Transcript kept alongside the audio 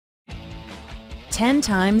10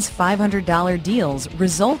 times $500 deals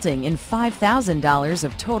resulting in $5,000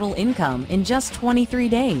 of total income in just 23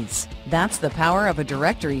 days. That's the power of a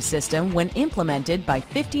directory system when implemented by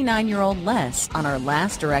 59-year-old Les on our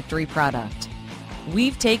last directory product.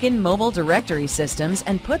 We've taken mobile directory systems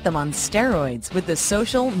and put them on steroids with the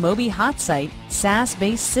SocialMobi Hotsite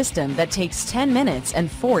SaaS-based system that takes 10 minutes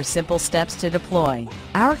and 4 simple steps to deploy.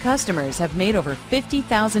 Our customers have made over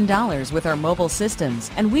 $50,000 with our mobile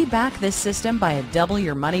systems, and we back this system by a double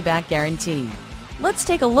your money back guarantee. Let's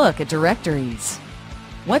take a look at directories.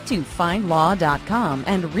 What do FindLaw.com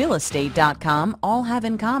and RealEstate.com all have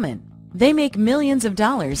in common? They make millions of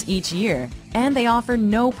dollars each year, and they offer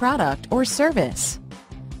no product or service.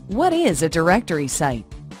 What is a directory site?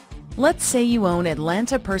 Let's say you own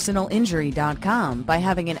AtlantaPersonalInjury.com by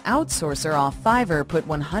having an outsourcer off Fiverr put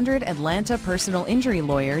 100 Atlanta personal injury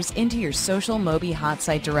lawyers into your SocialMobi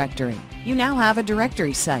Hotsite directory. You now have a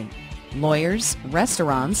directory site. Lawyers,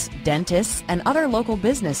 restaurants, dentists, and other local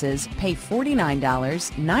businesses pay $49,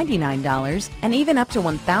 $99, and even up to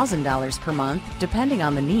 $1,000 per month, depending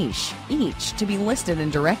on the niche, each to be listed in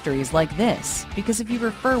directories like this. Because if you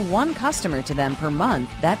refer one customer to them per month,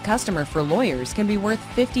 that customer for lawyers can be worth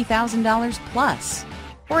 $50,000 plus.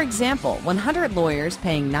 For example, 100 lawyers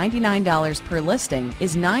paying $99 per listing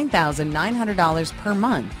is $9,900 per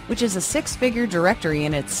month, which is a 6-figure directory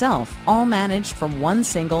in itself, all managed from one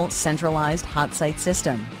single centralized Hotsite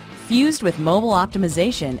system. Fused with mobile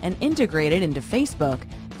optimization and integrated into Facebook,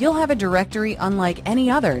 you'll have a directory unlike any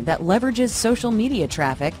other that leverages social media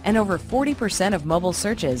traffic and over 40% of mobile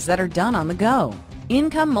searches that are done on the go.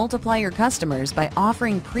 Income multiply your customers by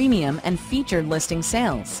offering premium and featured listing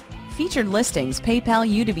sales. Featured listings PayPal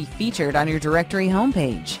you to be featured on your directory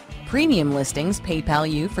homepage. Premium listings PayPal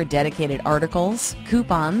you for dedicated articles,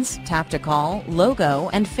 coupons, tap to call, logo,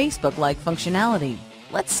 and Facebook-like functionality.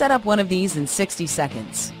 Let's set up one of these in 60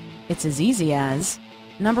 seconds. It's as easy as: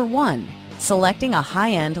 Number 1. Selecting a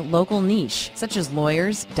high-end local niche, such as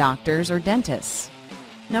lawyers, doctors, or dentists.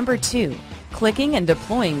 Number 2. Clicking and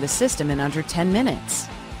deploying the system in under 10 minutes.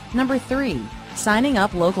 Number 3. Signing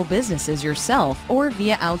up local businesses yourself or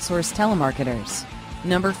via outsourced telemarketers.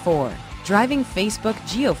 Number 4. Driving Facebook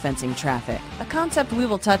geofencing traffic, a concept we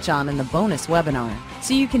will touch on in the bonus webinar,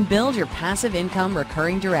 so you can build your passive income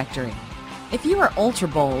recurring directory. If you are ultra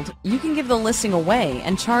bold, you can give the listing away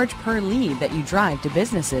and charge per lead that you drive to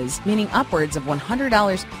businesses, meaning upwards of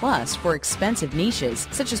 $100 plus for expensive niches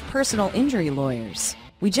such as personal injury lawyers.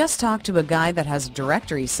 We just talked to a guy that has a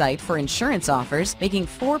directory site for insurance offers, making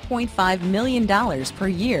 $4.5 million per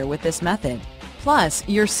year with this method. Plus,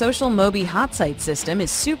 your SocialMobi Hotsite system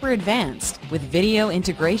is super advanced, with video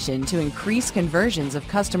integration to increase conversions of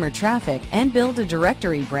customer traffic and build a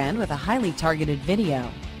directory brand with a highly targeted video.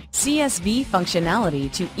 CSV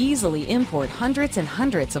functionality to easily import hundreds and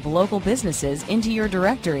hundreds of local businesses into your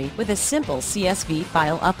directory with a simple CSV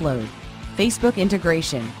file upload. Facebook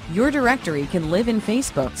integration. Your directory can live in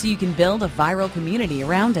Facebook so you can build a viral community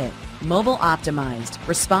around it. Mobile optimized,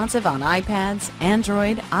 responsive on iPads,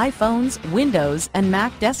 Android, iPhones, Windows, and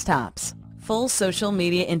Mac desktops. Full social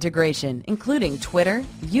media integration, including Twitter,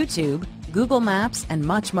 YouTube, Google Maps, and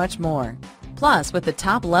much, much more. Plus, with the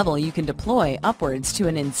top level, you can deploy upwards to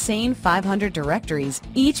an insane 500 directories,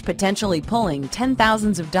 each potentially pulling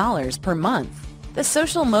 $10,000s of dollars per month. The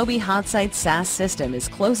SocialMobi Hotsite SaaS system is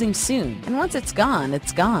closing soon, and once it's gone,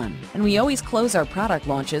 it's gone. And we always close our product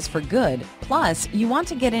launches for good. Plus, you want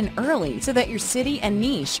to get in early so that your city and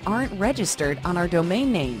niche aren't registered on our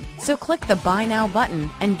domain name. So click the Buy Now button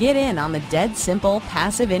and get in on the dead simple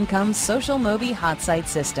passive income SocialMobi Hotsite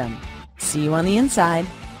system. See you on the inside.